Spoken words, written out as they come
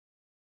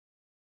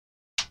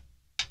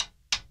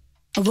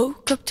I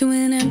woke up to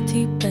an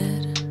empty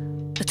bed.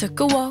 I took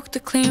a walk to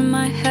clear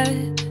my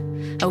head.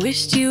 I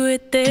wished you were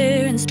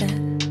there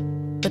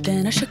instead, but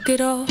then I shook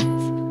it off.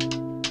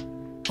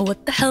 Oh,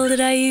 what the hell did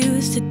I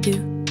used to do?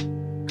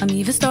 I'm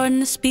even starting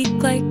to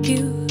speak like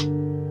you.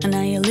 And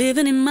now you're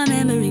living in my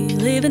memory,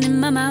 living in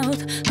my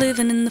mouth,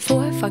 living in the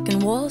four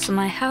fucking walls of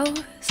my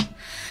house.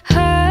 I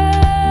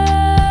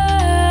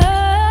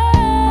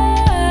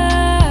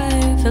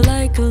feel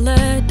like a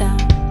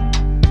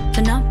letdown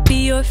to not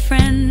be your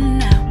friend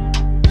now.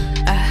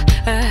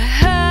 I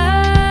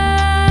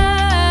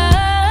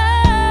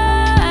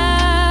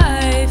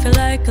feel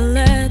like a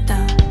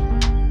letdown,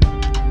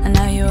 and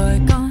now you're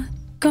gone,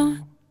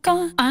 gone,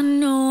 gone. I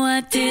know I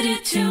did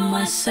it to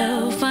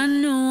myself. I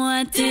know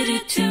I did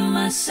it to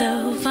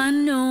myself. I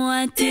know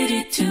I did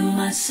it to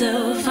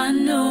myself. I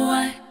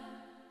know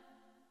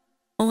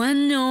oh, I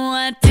know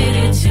I did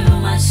it to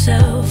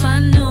myself. I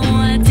know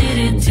I did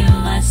it to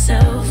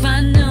myself.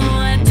 I know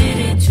I did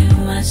it to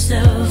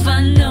myself.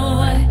 I know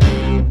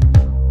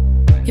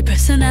your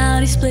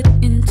personality split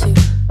in two.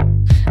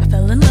 I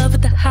fell in love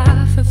with the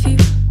half of you,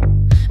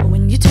 but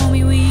when you told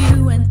me what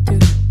you went through,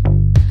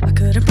 I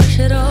couldn't brush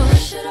it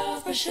off.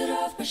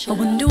 I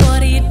wonder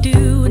what are you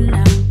doing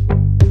now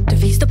to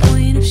face the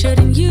point of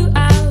shutting you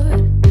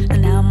out.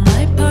 And now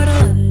my part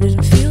of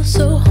London feels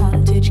so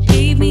haunted. You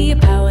gave me a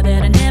power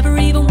that I never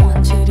even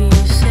wanted. You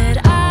said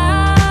I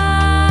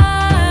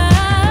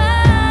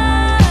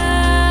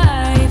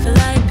feel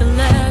like a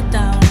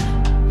letdown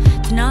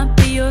to not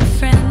be your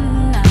friend.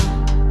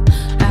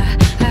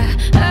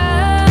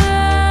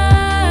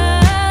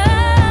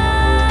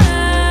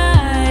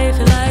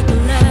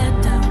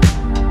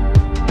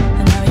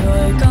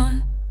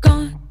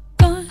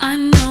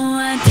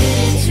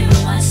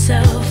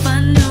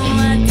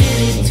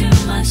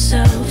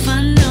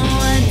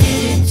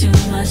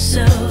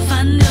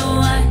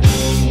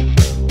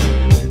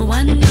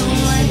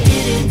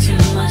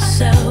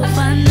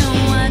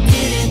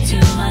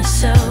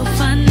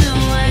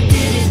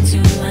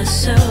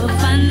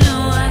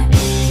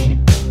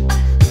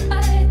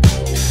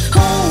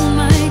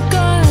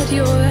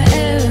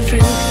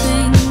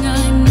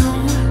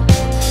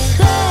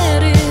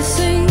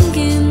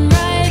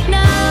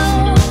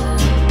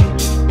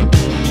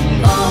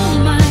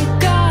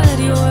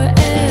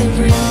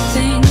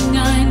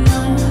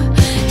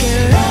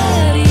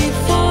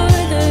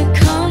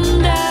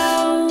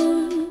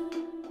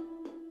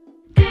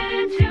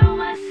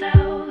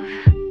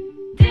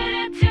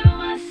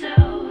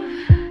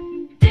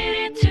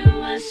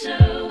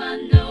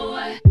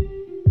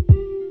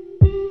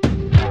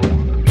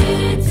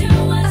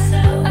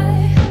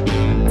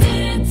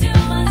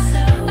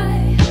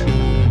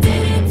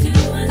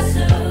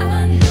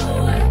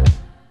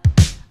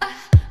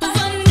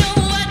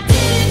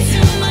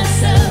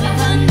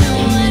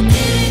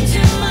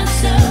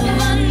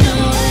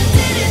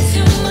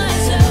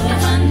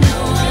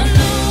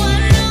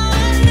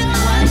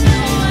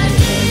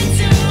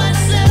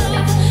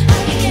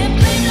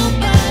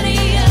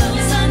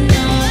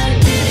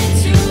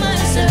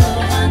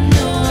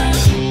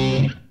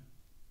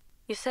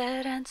 You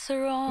said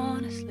answer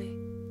honestly,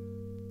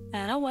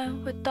 and I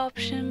went with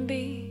option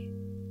B.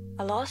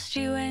 I lost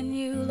you and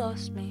you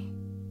lost me.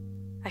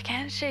 I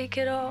can't shake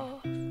it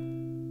off.